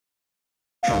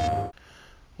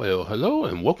Well, hello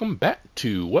and welcome back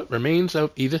to What Remains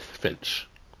of Edith Finch.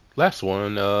 Last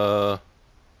one,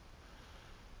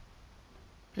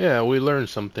 yeah, we learned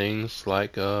some things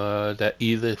like that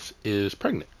Edith is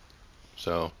pregnant.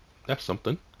 So that's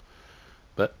something.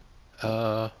 But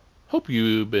hope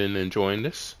you've been enjoying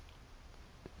this.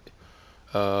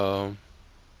 Um,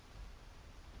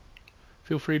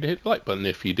 Feel free to hit the like button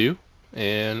if you do.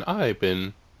 And I've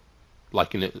been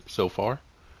liking it so far.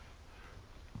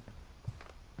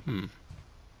 Hmm,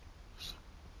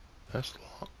 that's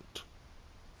locked.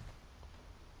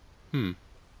 Hmm,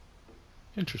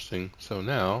 interesting. So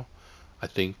now I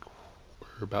think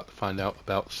we're about to find out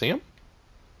about Sam.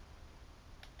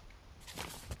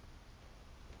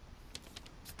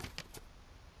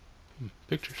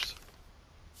 Pictures.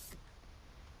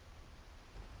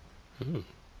 Ooh.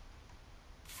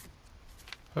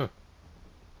 Huh.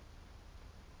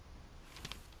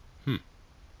 Hmm.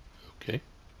 Okay.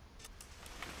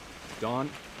 Dawn,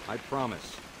 I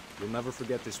promise, you'll never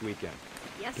forget this weekend.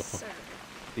 Yes, sir.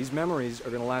 These memories are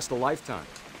gonna last a lifetime.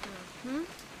 Hmm?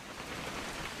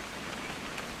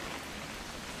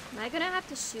 Am I gonna have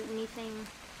to shoot anything?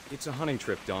 It's a hunting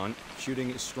trip, Dawn. Shooting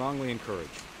is strongly encouraged.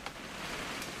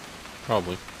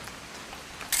 Probably.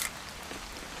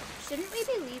 Shouldn't we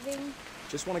be leaving?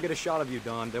 Just want to get a shot of you,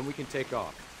 Dawn, then we can take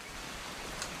off.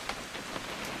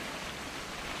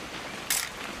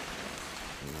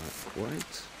 Not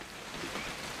quite.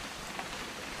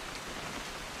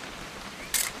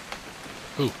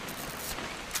 Ooh.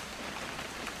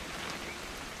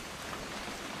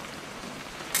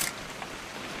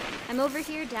 I'm over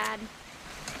here, Dad.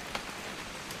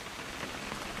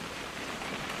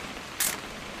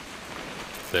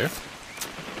 There?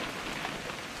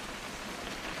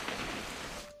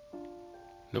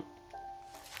 Nope.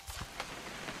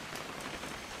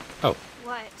 Oh,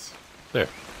 What? there.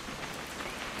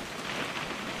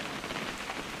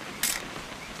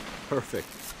 Perfect.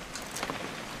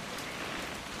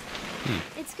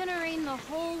 It's gonna rain the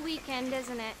whole weekend,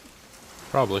 isn't it?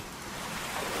 Probably.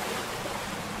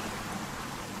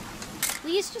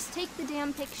 Please just take the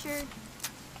damn picture.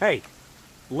 Hey,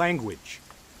 language.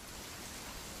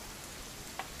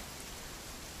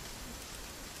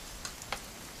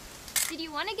 Did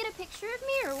you want to get a picture of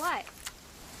me or what?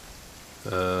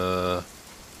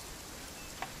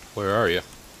 Where are you?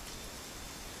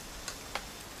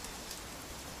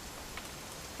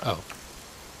 Oh,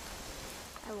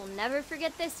 I will never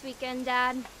forget this weekend,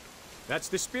 Dad. That's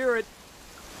the spirit.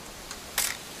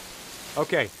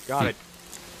 Okay, got it.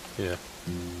 yeah.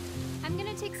 I'm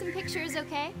gonna take some pictures,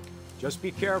 okay? Just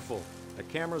be careful. The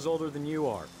camera's older than you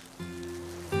are.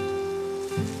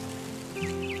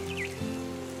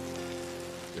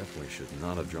 Definitely should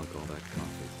not have drunk all that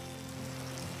coffee.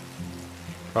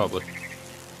 Probably.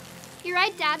 You're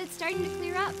right, Dad. It's starting to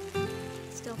clear up.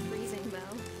 Still freezing,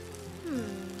 though.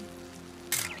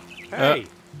 Hey!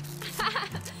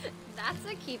 That's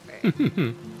a keeper.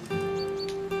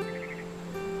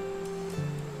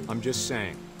 I'm just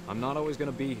saying, I'm not always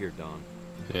gonna be here, Don.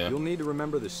 Yeah. You'll need to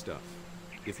remember this stuff,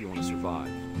 if you want to survive.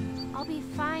 I'll be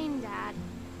fine, Dad.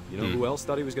 You know who else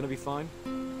thought he was gonna be fine?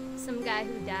 Some guy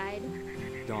who died.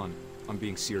 Don, I'm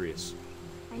being serious.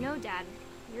 I know, Dad.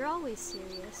 You're always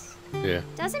serious. Yeah.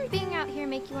 Doesn't being out here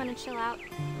make you want to chill out?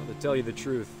 Well, to tell you the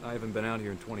truth, I haven't been out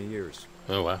here in 20 years.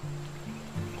 Oh, wow.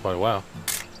 Quite a while.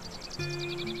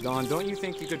 Don, don't you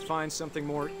think you could find something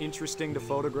more interesting to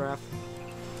photograph?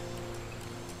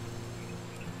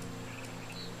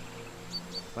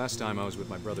 Last time I was with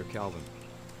my brother Calvin.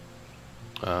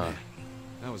 That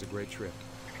was a great trip.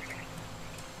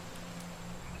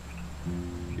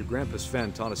 Your grandpa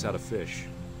Sven taught us how to fish,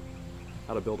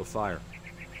 how to build a fire.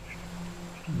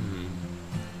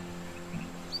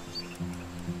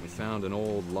 We found an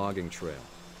old logging trail.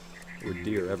 There were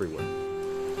deer everywhere.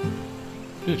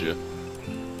 Did you?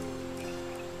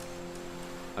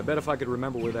 I bet if I could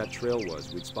remember where that trail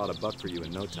was, we'd spot a buck for you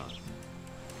in no time.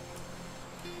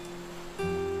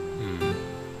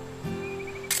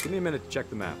 Give me a minute to check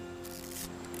the map.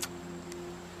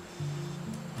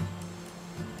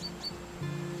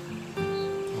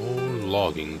 Old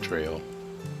logging trail.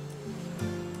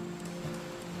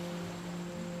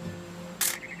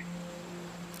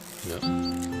 No.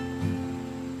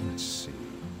 Let's see.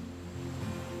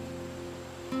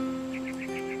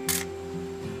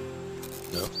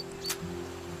 No.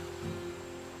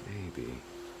 Maybe.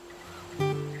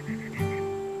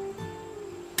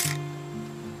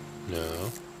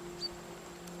 No.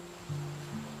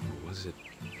 Was it?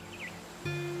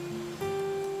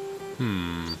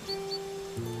 Hmm.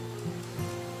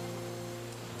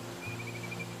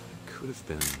 Could have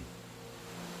been.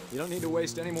 You don't need to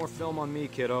waste any more film on me,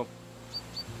 kiddo.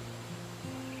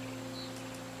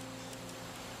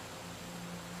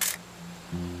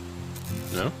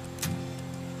 No?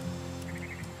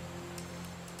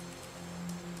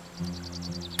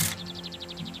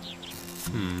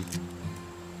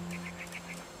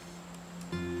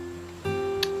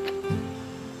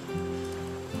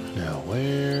 Now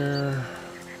where?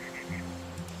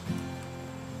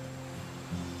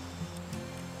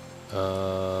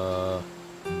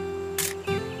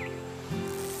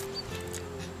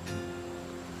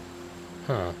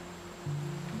 Huh.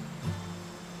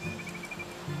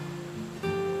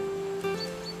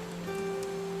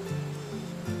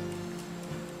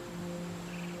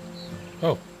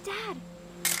 Oh. Dad!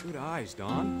 Good eyes,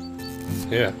 Don.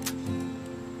 Yeah.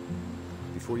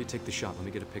 Before you take the shot, let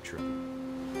me get a picture of you.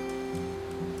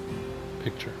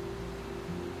 Picture.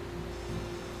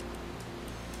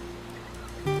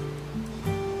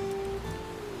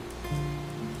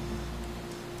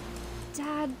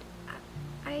 Dad,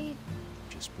 I...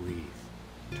 Just breathe.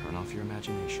 Turn off your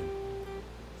imagination.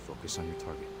 Focus on your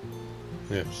target.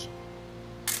 Yes.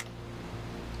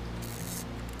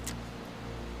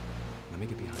 Let me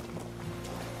get behind you.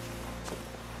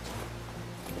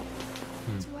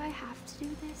 Do I have to do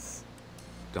this?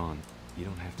 Don, you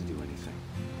don't have to do anything.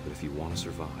 But if you want to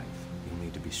survive, you'll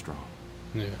need to be strong.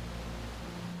 Yeah.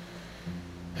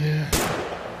 Yeah.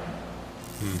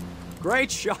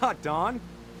 Great shot, Don!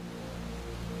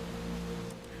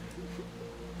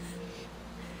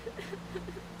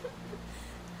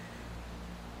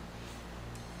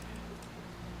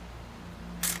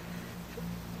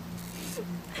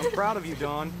 I'm proud of you,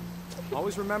 Don.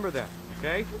 Always remember that,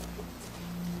 okay?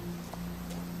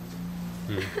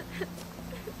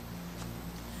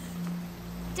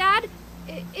 Dad,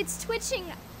 it's twitching.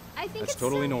 I think That's it's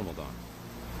totally so... normal, Don.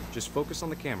 Just focus on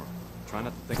the camera. Try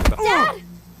not to think about... Dad!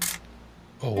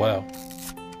 Oh, wow.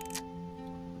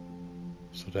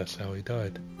 So that's how he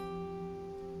died.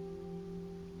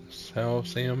 That's how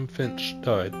Sam Finch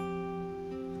died.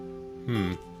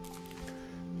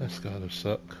 That's gotta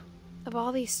suck. Of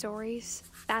all these stories,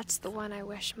 that's the one I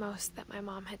wish most that my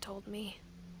mom had told me.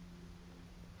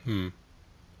 Poor.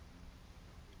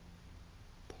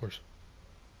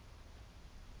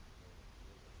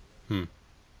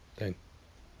 Dang.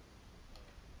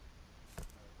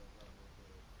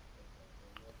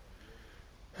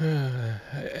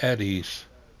 At ease.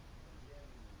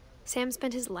 Sam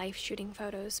spent his life shooting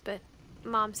photos, but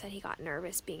Mom said he got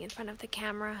nervous being in front of the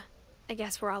camera. I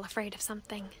guess we're all afraid of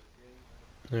something.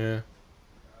 Yeah.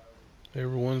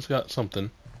 Everyone's got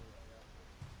something.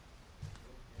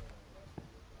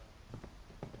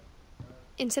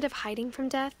 Instead of hiding from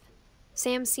death,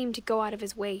 Sam seemed to go out of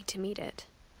his way to meet it.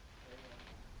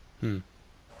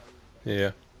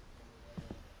 Yeah.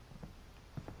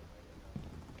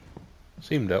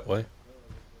 Seemed that way.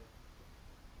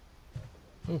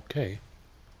 Okay.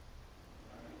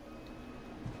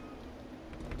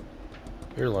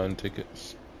 Airline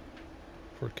tickets.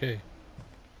 4K.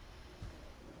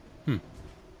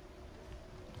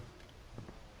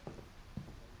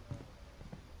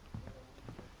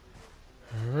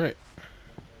 Alright.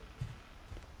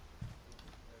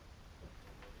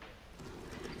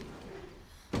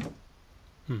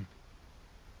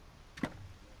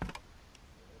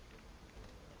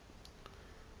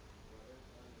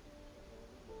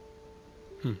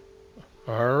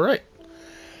 Alright.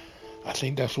 I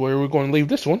think that's where we're going to leave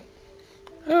this one.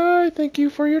 I thank you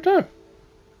for your time.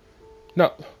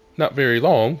 Not very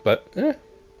long, but not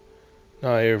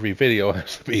every video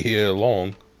has to be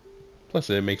long. Plus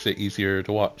it makes it easier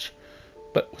to watch.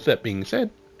 But with that being said,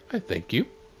 I thank you.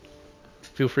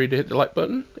 Feel free to hit the like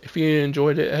button if you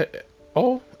enjoyed it at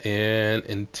all. And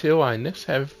until I next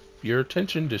have your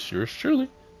attention, this yours truly.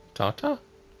 Ta-ta.